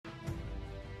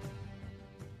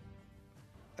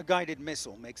A guided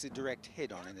missile makes a direct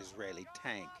hit on an Israeli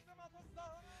tank.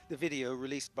 The video,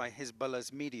 released by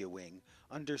Hezbollah's media wing,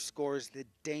 underscores the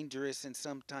dangerous and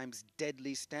sometimes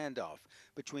deadly standoff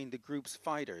between the group's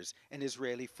fighters and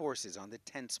Israeli forces on the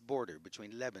tense border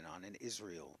between Lebanon and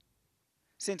Israel.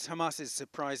 Since Hamas's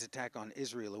surprise attack on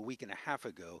Israel a week and a half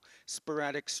ago,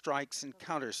 sporadic strikes and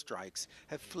counterstrikes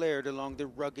have flared along the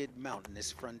rugged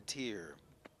mountainous frontier.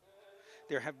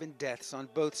 There have been deaths on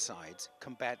both sides,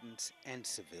 combatants and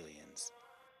civilians.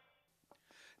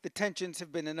 The tensions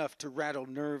have been enough to rattle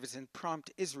nerves and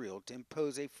prompt Israel to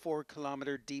impose a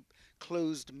 4-kilometer deep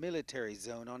closed military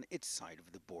zone on its side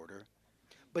of the border,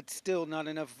 but still not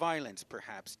enough violence,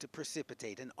 perhaps, to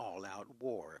precipitate an all-out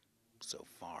war so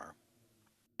far.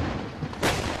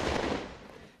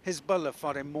 Hezbollah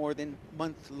fought a more than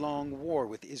month-long war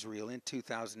with Israel in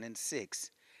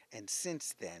 2006, and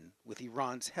since then, with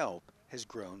Iran's help, has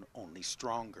grown only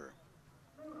stronger.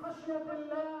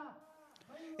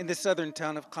 In the southern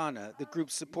town of Qana, the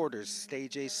group's supporters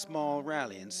stage a small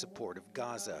rally in support of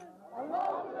Gaza,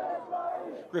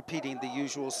 repeating the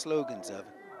usual slogans of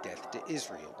 "Death to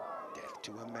Israel, Death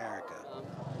to America."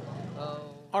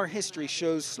 Our history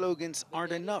shows slogans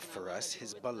aren't enough for us,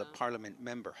 Hezbollah parliament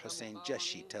member Hossein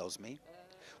Jeshi tells me.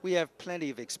 We have plenty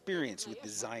of experience with the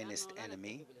Zionist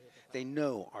enemy. They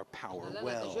know our power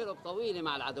well.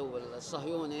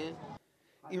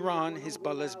 Iran,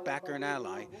 Hezbollah's backer and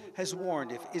ally, has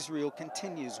warned if Israel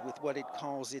continues with what it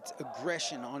calls its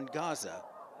aggression on Gaza,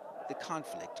 the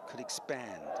conflict could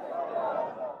expand.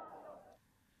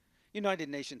 United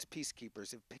Nations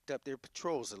peacekeepers have picked up their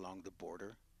patrols along the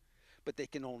border, but they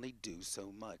can only do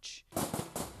so much.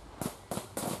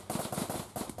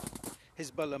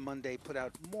 Hezbollah Monday put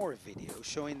out more video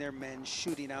showing their men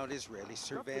shooting out Israeli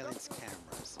surveillance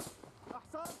cameras.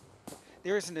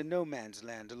 There isn't a no man's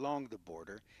land along the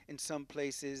border. In some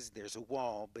places there's a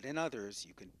wall, but in others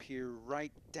you can peer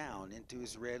right down into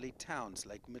Israeli towns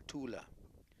like Metula.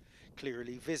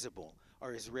 Clearly visible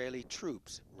are Israeli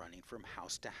troops running from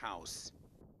house to house.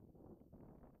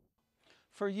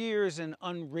 For years, an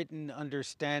unwritten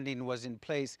understanding was in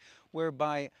place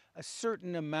whereby a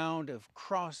certain amount of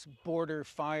cross-border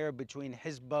fire between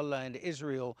Hezbollah and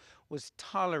Israel was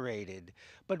tolerated.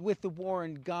 But with the war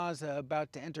in Gaza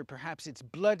about to enter perhaps its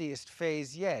bloodiest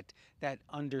phase yet, that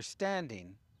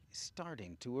understanding is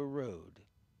starting to erode.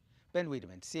 Ben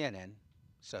Wedeman, CNN,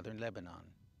 Southern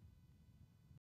Lebanon.